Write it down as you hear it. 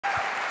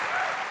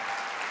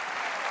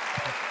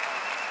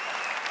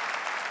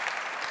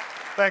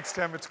Thanks,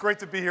 Tim. It's great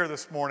to be here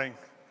this morning.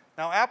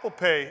 Now, Apple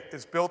Pay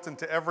is built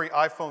into every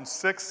iPhone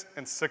 6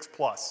 and 6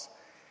 Plus.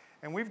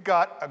 And we've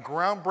got a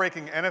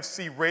groundbreaking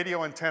NFC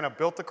radio antenna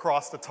built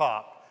across the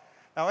top.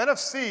 Now,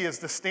 NFC is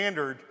the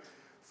standard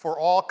for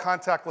all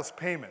contactless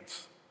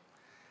payments.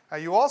 Now,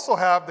 you also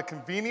have the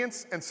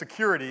convenience and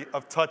security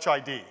of Touch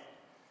ID.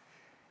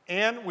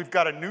 And we've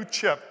got a new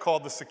chip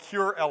called the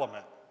Secure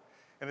Element.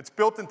 And it's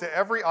built into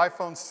every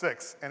iPhone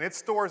 6, and it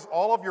stores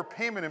all of your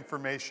payment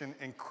information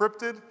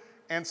encrypted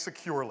and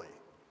securely.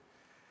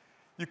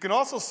 You can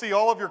also see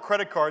all of your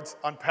credit cards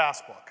on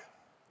Passbook.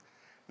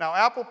 Now,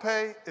 Apple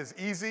Pay is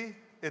easy,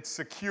 it's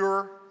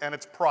secure, and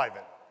it's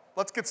private.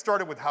 Let's get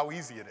started with how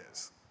easy it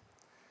is.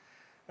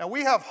 Now,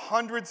 we have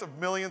hundreds of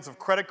millions of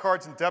credit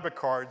cards and debit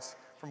cards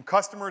from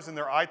customers in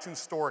their iTunes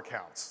Store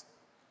accounts.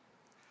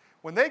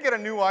 When they get a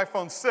new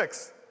iPhone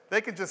 6,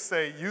 they can just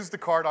say, use the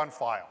card on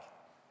file.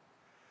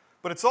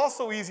 But it's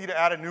also easy to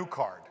add a new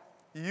card.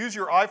 You use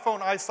your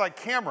iPhone iSight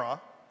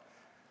camera.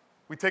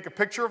 We take a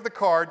picture of the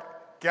card,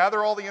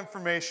 gather all the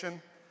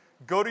information,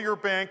 go to your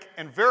bank,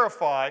 and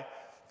verify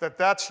that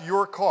that's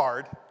your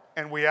card,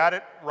 and we add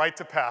it right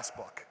to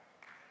Passbook.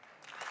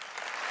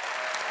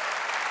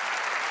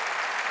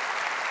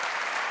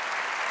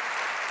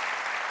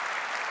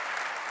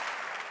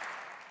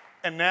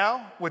 And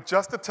now, with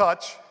just a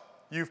touch,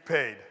 you've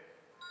paid.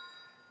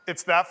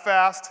 It's that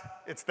fast,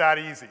 it's that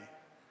easy.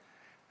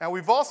 Now,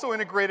 we've also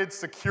integrated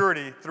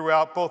security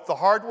throughout both the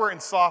hardware and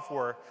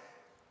software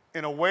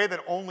in a way that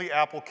only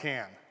Apple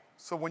can.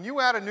 So when you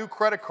add a new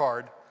credit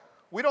card,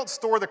 we don't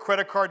store the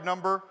credit card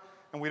number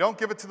and we don't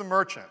give it to the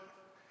merchant.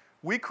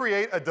 We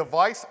create a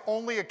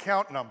device-only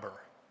account number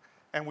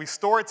and we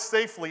store it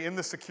safely in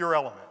the Secure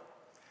Element.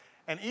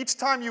 And each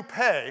time you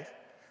pay,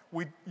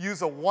 we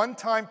use a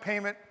one-time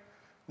payment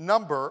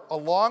number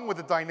along with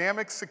a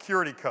dynamic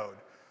security code.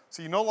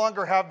 So you no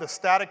longer have the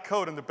static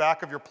code in the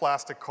back of your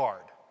plastic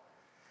card.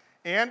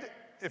 And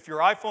if your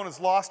iPhone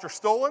is lost or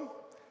stolen,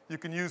 you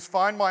can use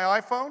Find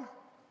My iPhone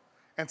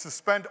and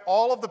suspend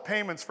all of the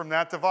payments from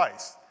that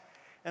device.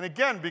 And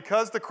again,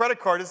 because the credit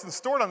card isn't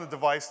stored on the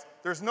device,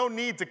 there's no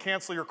need to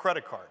cancel your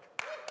credit card.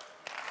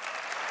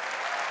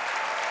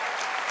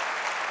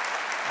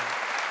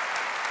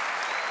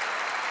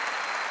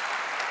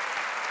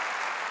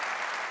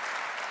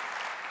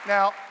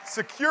 Now,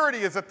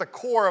 security is at the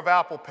core of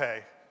Apple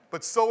Pay,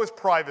 but so is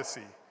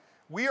privacy.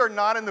 We are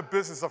not in the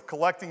business of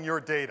collecting your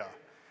data.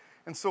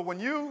 And so when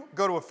you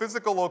go to a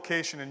physical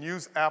location and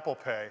use Apple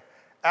Pay,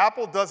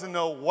 Apple doesn't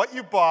know what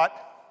you bought,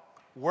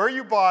 where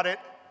you bought it,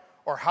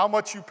 or how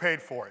much you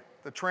paid for it.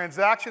 The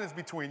transaction is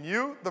between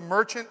you, the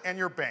merchant, and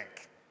your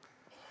bank.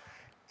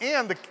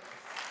 And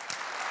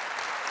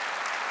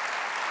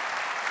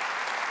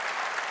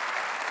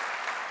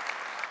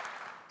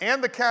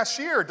the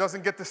cashier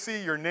doesn't get to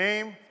see your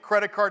name,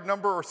 credit card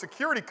number, or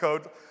security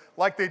code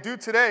like they do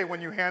today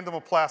when you hand them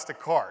a plastic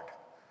card.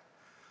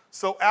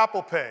 So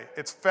Apple Pay,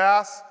 it's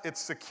fast, it's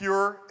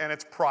secure, and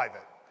it's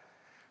private.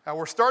 Now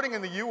we're starting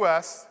in the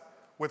US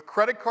with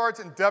credit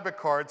cards and debit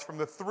cards from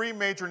the three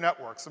major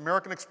networks,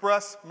 American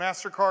Express,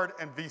 MasterCard,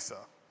 and Visa.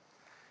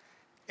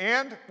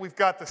 And we've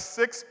got the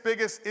 6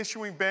 biggest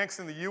issuing banks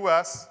in the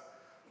US,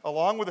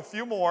 along with a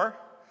few more.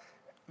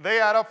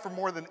 They add up for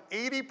more than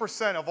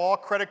 80% of all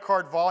credit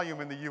card volume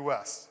in the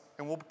US,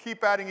 and we'll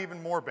keep adding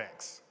even more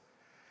banks.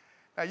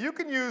 Now you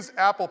can use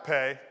Apple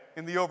Pay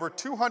in the over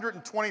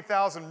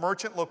 220,000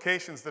 merchant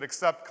locations that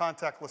accept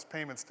contactless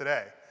payments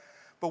today.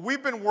 But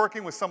we've been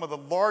working with some of the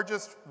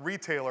largest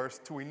retailers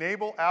to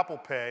enable Apple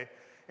Pay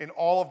in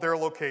all of their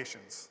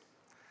locations.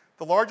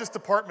 The largest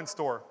department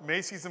store,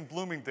 Macy's and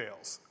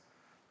Bloomingdale's.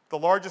 The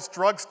largest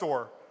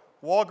drugstore,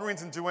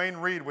 Walgreens and Duane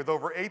Reade, with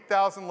over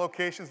 8,000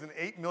 locations and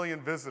 8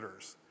 million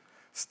visitors.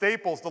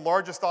 Staples, the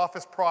largest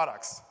office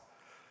products.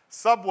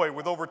 Subway,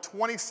 with over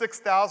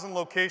 26,000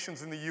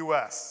 locations in the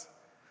US.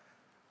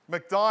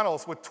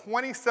 McDonald's, with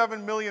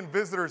 27 million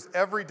visitors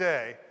every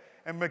day,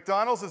 and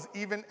McDonald's is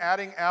even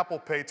adding Apple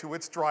Pay to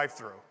its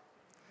drive-thru.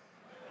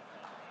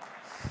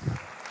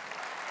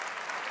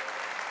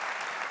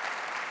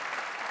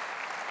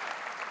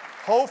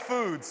 Whole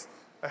Foods,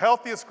 the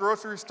healthiest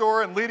grocery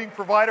store and leading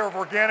provider of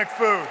organic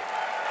food.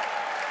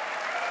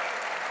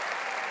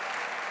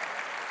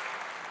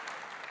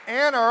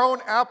 And our own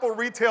Apple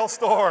retail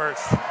stores.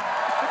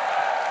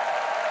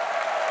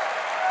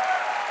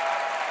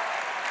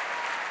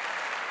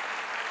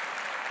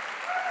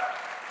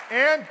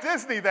 And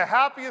Disney, the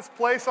happiest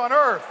place on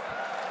earth.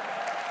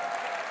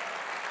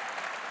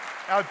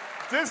 Now,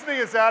 Disney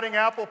is adding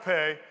Apple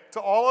Pay to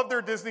all of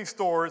their Disney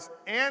stores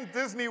and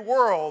Disney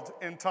World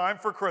in time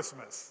for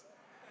Christmas.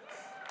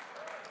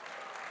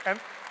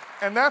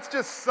 And that's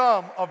just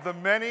some of the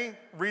many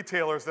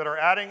retailers that are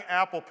adding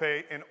Apple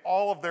Pay in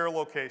all of their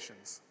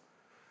locations.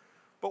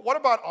 But what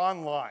about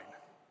online?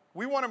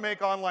 We want to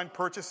make online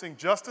purchasing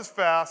just as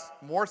fast,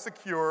 more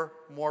secure,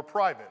 more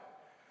private.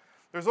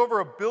 There's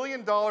over $1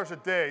 billion a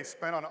day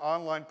spent on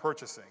online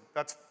purchasing.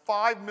 That's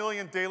 5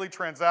 million daily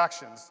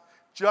transactions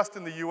just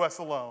in the US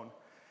alone.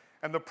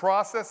 And the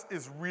process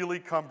is really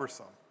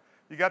cumbersome.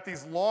 You got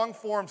these long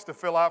forms to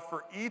fill out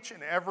for each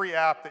and every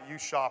app that you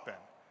shop in.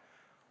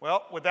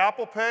 Well, with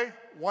Apple Pay,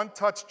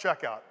 one-touch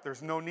checkout.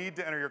 There's no need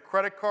to enter your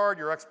credit card,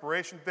 your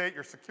expiration date,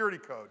 your security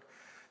code.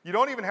 You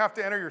don't even have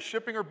to enter your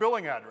shipping or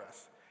billing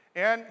address.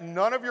 And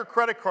none of your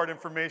credit card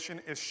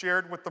information is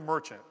shared with the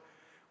merchant.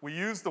 We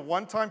use the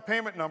one-time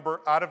payment number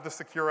out of the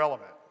secure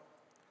element.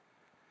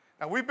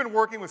 Now, we've been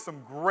working with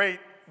some great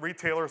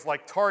retailers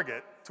like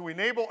Target to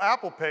enable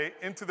Apple Pay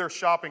into their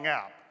shopping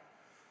app.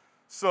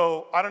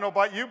 So, I don't know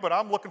about you, but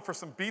I'm looking for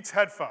some Beats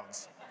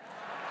headphones.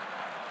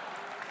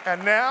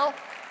 And now,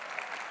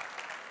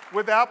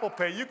 with Apple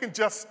Pay, you can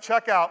just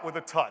check out with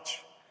a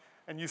touch.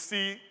 And you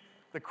see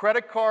the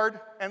credit card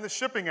and the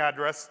shipping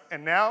address,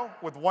 and now,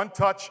 with one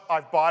touch,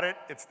 I've bought it.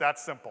 It's that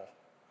simple.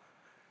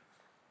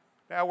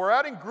 Now, we're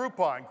adding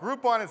Groupon.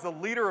 Groupon is the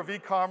leader of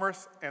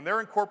e-commerce, and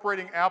they're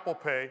incorporating Apple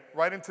Pay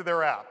right into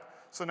their app.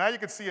 So now you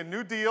can see a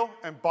new deal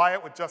and buy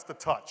it with just a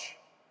touch.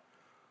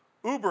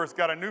 Uber's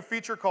got a new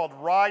feature called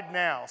Ride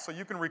Now, so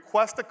you can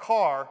request a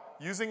car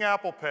using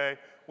Apple Pay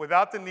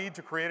without the need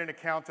to create an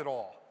account at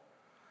all.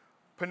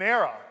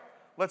 Panera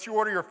lets you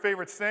order your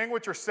favorite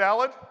sandwich or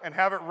salad and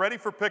have it ready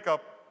for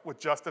pickup with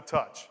just a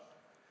touch.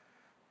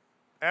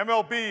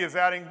 MLB is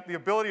adding the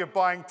ability of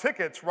buying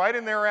tickets right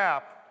in their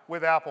app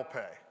with Apple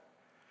Pay.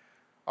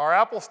 Our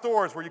Apple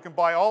stores where you can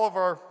buy all of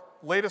our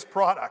latest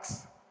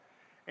products.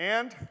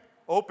 And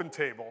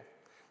OpenTable.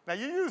 Now,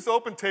 you use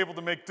OpenTable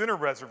to make dinner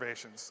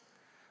reservations,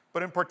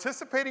 but in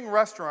participating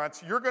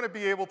restaurants, you're going to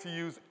be able to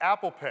use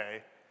Apple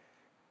Pay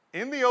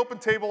in the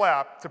OpenTable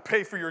app to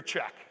pay for your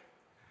check.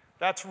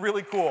 That's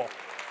really cool.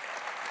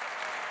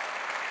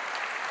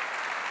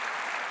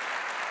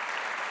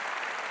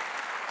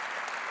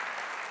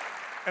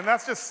 And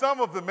that's just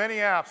some of the many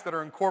apps that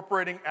are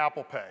incorporating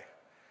Apple Pay.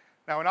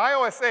 Now, in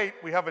iOS 8,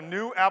 we have a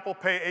new Apple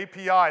Pay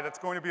API that's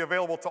going to be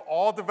available to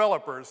all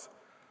developers,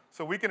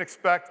 so we can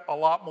expect a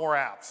lot more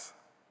apps.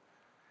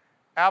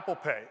 Apple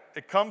Pay.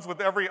 It comes with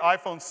every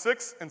iPhone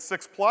 6 and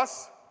 6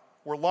 Plus.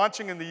 We're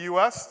launching in the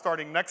US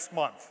starting next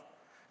month.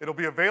 It'll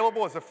be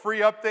available as a free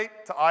update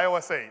to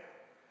iOS 8.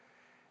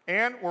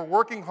 And we're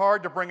working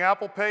hard to bring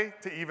Apple Pay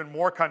to even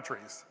more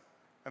countries.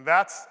 And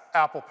that's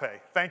Apple Pay.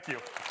 Thank you.